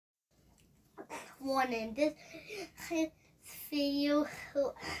warning. This video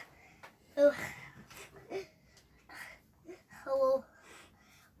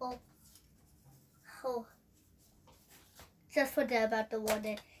just forget about the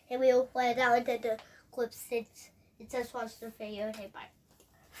warning, and we'll play it out into the clip since it just watched the video. Okay, bye.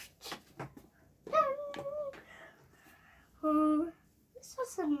 This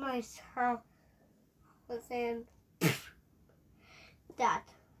was a nice house. And that.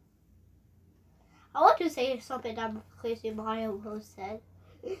 I want to say something that Crazy Mario Bros said.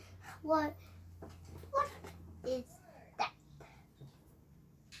 What is that?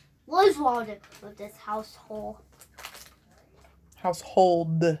 What is wrong with this household?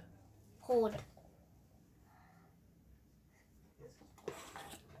 Household. Hold.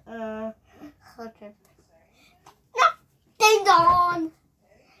 Okay. No! Ding dong!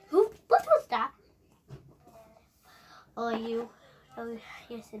 What was that? Oh,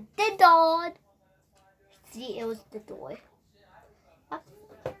 yes, it ding dong! See, it was the door.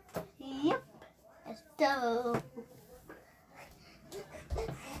 Yep. Let's go.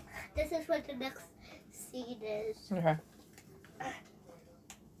 This is what the next scene is. Okay.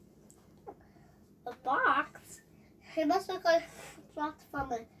 A box? It must look like a box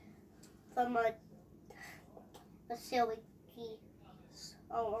from a ceiling key.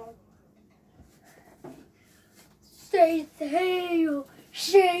 Oh. Stay here.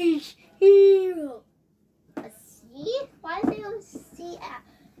 Stay here. See? Why is there a C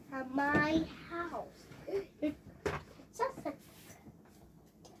at my house? It's just a...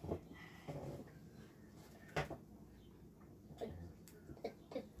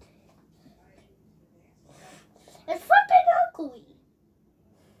 It's fucking ugly.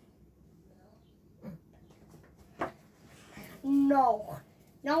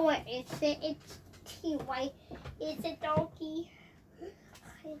 No, it isn't. It's T. Why is it Doggie?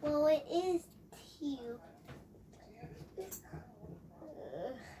 Well, it is T.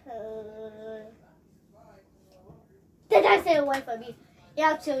 Did I say away from me?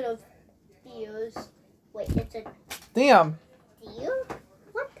 Yeah, to the views. Wait, it's a Damn. deer?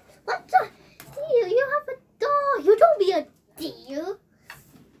 What the deer? You have a dog. You don't be a deer.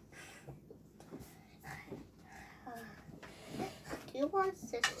 Do you want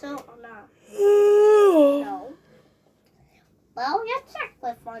sister or not? No. Well, you check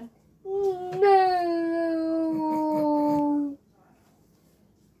with one. No.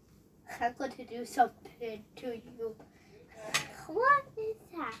 I'm going to do something to you. What is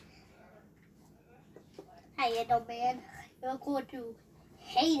that? Hey, little man, you're going to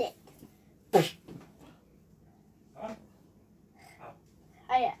hate it.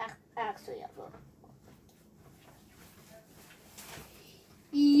 I actually have a...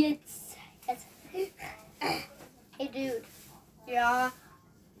 Yes. Hey, dude. Yeah.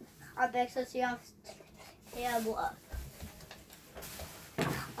 I bet so you have... Yeah, what?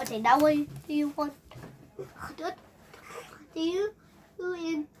 Okay, now what do you want? Do you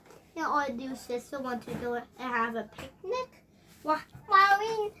and your new sister want to do it and have a picnic?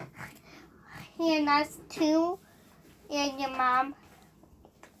 Mommy and us too, and your mom.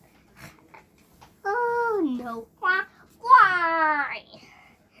 Oh no! Why?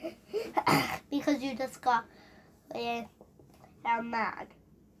 Because you just got mad.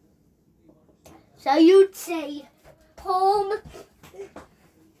 So you'd say home.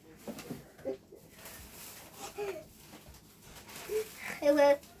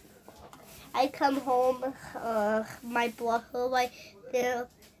 I come home, my brother right there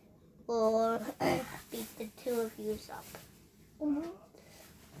will beat the two of you up.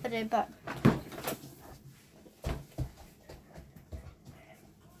 But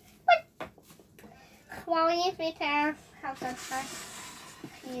well, we need to have some time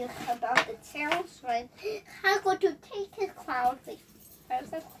about the sounds, right? I'm going to take his clown.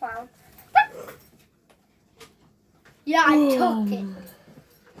 There's a clown. Yeah, I took it.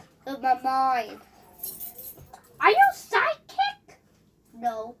 With my mind. Are you psychic?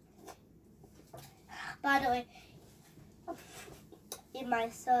 No. By the way, in my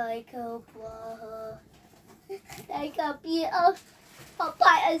psycho blood, I got beat up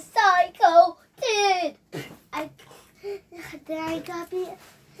by a psycho kid. I got beat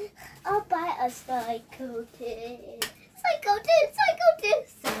up by a psycho kid. Psycho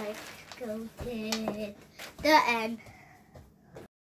kid. The end.